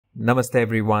Namaste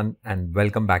everyone and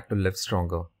welcome back to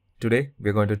LiveStronger. Today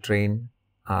we're going to train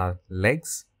our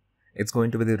legs. It's going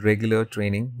to be the regular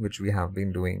training which we have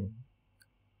been doing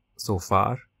so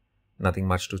far. Nothing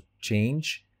much to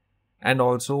change. And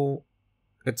also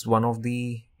it's one of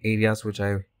the areas which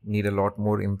I need a lot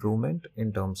more improvement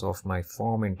in terms of my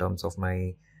form, in terms of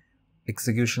my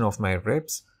execution of my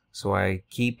reps. So I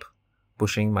keep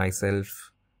pushing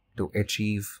myself to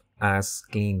achieve as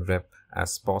clean rep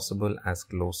as possible, as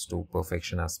close to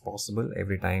perfection as possible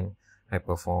every time I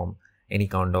perform any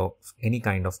kind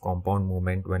of compound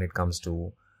movement when it comes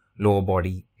to lower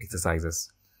body exercises.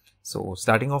 So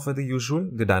starting off with the usual,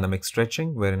 the dynamic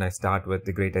stretching, wherein I start with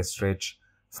the greatest stretch,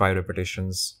 5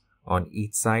 repetitions on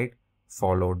each side,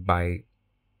 followed by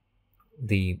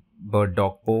the bird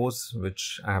dog pose,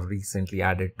 which I have recently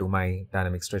added to my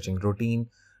dynamic stretching routine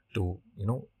to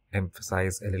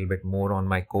emphasize a little bit more on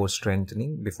my core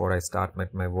strengthening before I start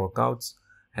with my workouts.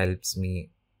 Helps me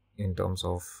in terms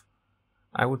of,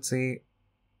 I would say,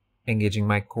 engaging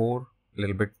my core a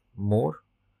little bit more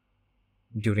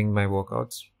during my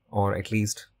workouts, or at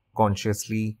least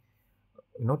consciously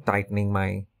tightening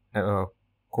my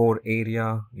core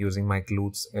area, using my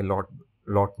glutes a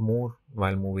lot more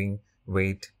while moving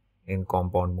weight in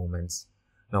compound movements.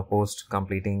 Now post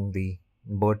completing the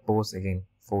bird pose, again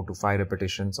 4 to 5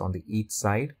 repetitions on the each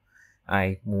side,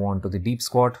 I move on to the deep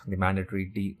squat, the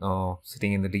mandatory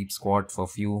sitting in the deep squat for a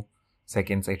few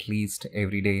seconds at least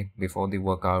every day before the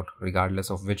workout, regardless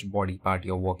of which body part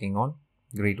you're working on.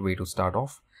 Great way to start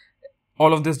off.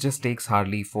 All of this just takes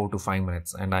hardly 4 to 5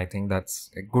 minutes, and I think that's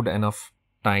a good enough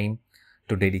time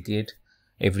to dedicate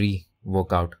every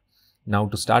workout. Now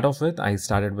to start off with, I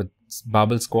started with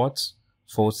barbell squats,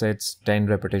 4 sets, 10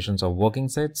 repetitions of working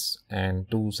sets and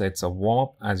 2 sets of warm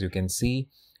up. As you can see,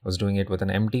 I was doing it with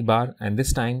an empty bar, and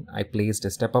this time I placed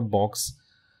a step up box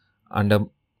under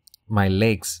my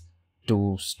legs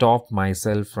to stop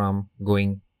myself from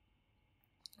going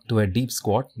to a deep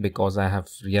squat, because I have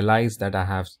realized that I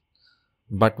have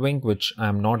butt wink which I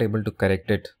am not able to correct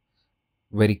it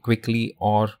very quickly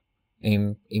or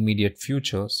in immediate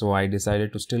future. So I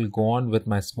decided to still go on with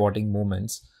my squatting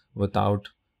movements without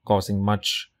causing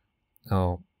much,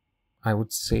 I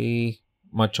would say,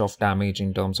 much of damage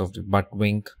in terms of the butt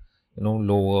wink,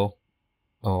 lower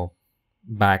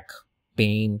back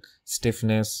pain,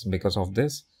 stiffness because of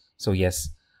this. So yes,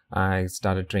 I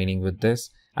started training with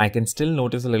this. I can still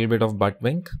notice a little bit of butt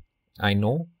wink. I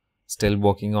know, still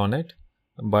working on it,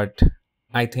 but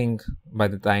I think by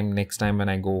the time next time when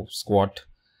I go squat,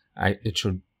 it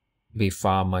should be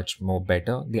far much more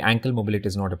better. The ankle mobility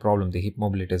is not a problem. The hip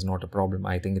mobility is not a problem.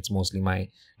 I think it's mostly my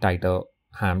tighter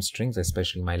hamstrings,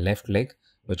 especially my left leg,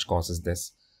 which causes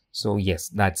this. So yes,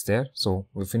 that's there. So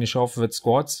we finish off with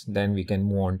squats. Then we can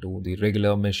move on to the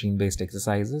regular machine-based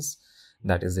exercises.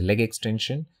 That is the leg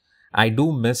extension. I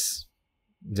do miss,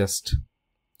 just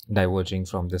diverging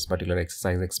from this particular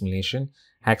exercise explanation,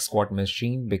 hack squat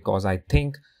machine, because I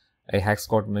think a hack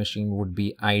squat machine would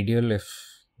be ideal if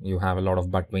you have a lot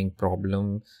of butt wink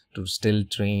problem, to still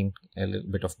train a little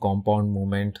bit of compound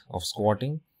movement of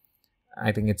squatting.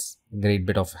 I think it's a great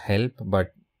bit of help,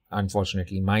 but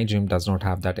unfortunately my gym does not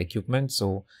have that equipment.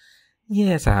 So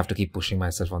yes, I have to keep pushing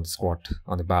myself on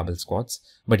the barbell squats.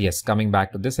 But yes, coming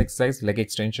back to this exercise, leg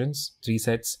extensions, 3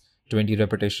 sets, 20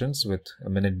 repetitions with a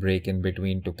minute break in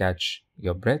between to catch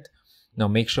your breath. Now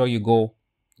make sure you go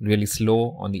really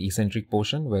slow on the eccentric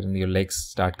portion, wherein your legs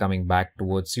start coming back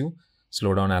towards you.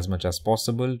 Slow down as much as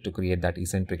possible to create that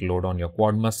eccentric load on your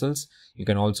quad muscles. You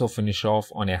can also finish off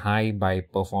on a high by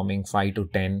performing 5 to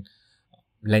 10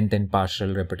 length and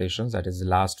partial repetitions. That is the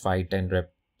last 5-10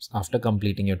 reps after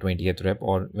completing your 20th rep,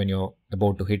 or when you're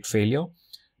about to hit failure,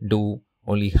 do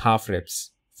only half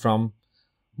reps from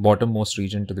bottommost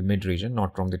region to the mid region,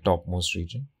 not from the topmost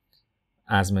region.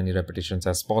 As many repetitions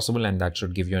as possible, and that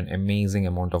should give you an amazing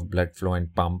amount of blood flow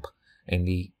and pump in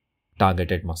the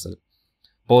targeted muscle.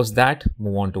 Post that,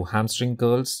 move on to hamstring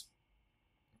curls.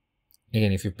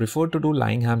 Again, if you prefer to do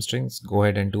lying hamstrings, go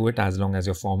ahead and do it as long as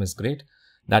your form is great.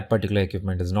 That particular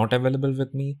equipment is not available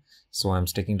with me, so I'm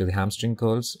sticking to the hamstring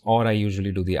curls, or I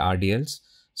usually do the RDLs.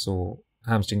 So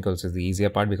hamstring curls is the easier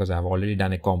part because I have already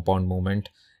done a compound movement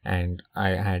and I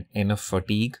had enough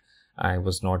fatigue. I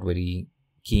was not very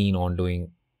keen on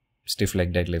doing stiff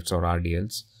leg deadlifts or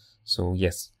RDLs. So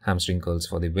yes, hamstring curls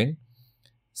for the win.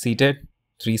 Seated,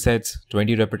 3 sets,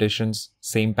 20 repetitions,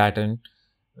 same pattern.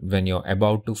 When you're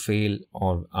about to fail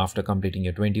or after completing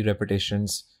your 20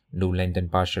 repetitions, do length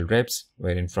and partial reps,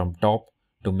 wherein from top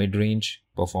to mid-range,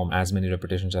 perform as many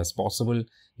repetitions as possible,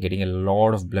 getting a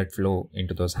lot of blood flow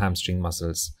into those hamstring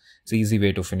muscles. It's an easy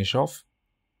way to finish off.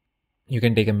 You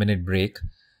can take a minute break.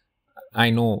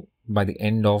 I know by the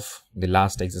end of the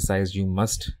last exercise, you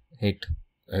must hit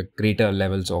greater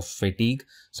levels of fatigue.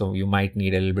 So you might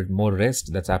need a little bit more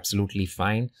rest. That's absolutely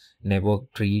fine. Never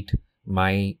treat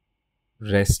my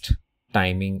rest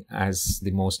timing as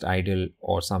the most ideal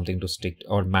or something to stick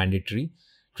or mandatory.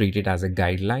 Treat it as a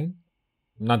guideline.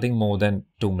 Nothing more than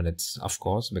 2 minutes, of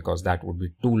course, because that would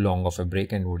be too long of a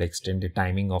break and would extend the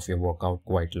timing of your workout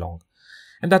quite long.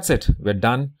 And that's it. We're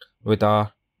done with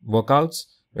our workouts.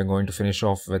 We're going to finish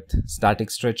off with static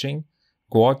stretching,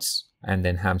 quads, and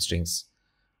then hamstrings.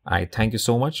 I thank you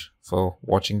so much for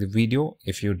watching the video.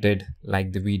 If you did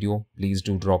like the video, please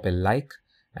do drop a like.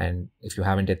 And if you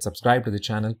haven't yet subscribed to the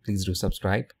channel, please do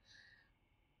subscribe.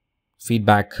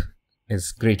 Feedback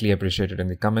is greatly appreciated in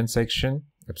the comment section.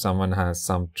 If someone has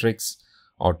some tricks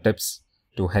or tips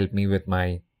to help me with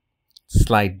my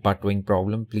slight butt-wing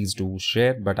problem, please do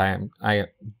share. But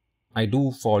I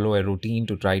do follow a routine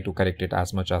to try to correct it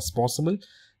as much as possible.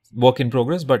 Work in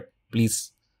progress, but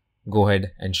please go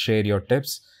ahead and share your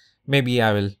tips. Maybe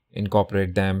I will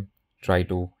incorporate them, try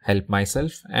to help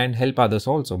myself and help others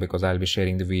also, because I'll be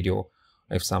sharing the video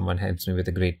if someone helps me with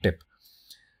a great tip.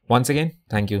 Once again,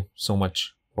 thank you so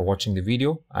much for watching the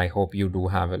video. I hope you do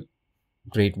have a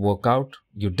great workout.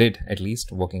 You did, at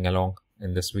least, working along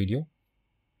in this video.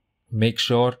 Make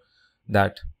sure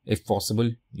that if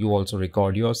possible, you also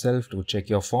record yourself to check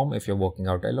your form if you're working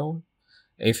out alone.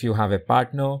 If you have a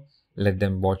partner, let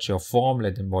them watch your form,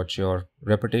 let them watch your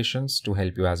repetitions to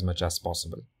help you as much as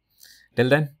possible. Till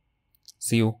then,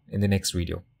 see you in the next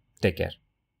video. Take care.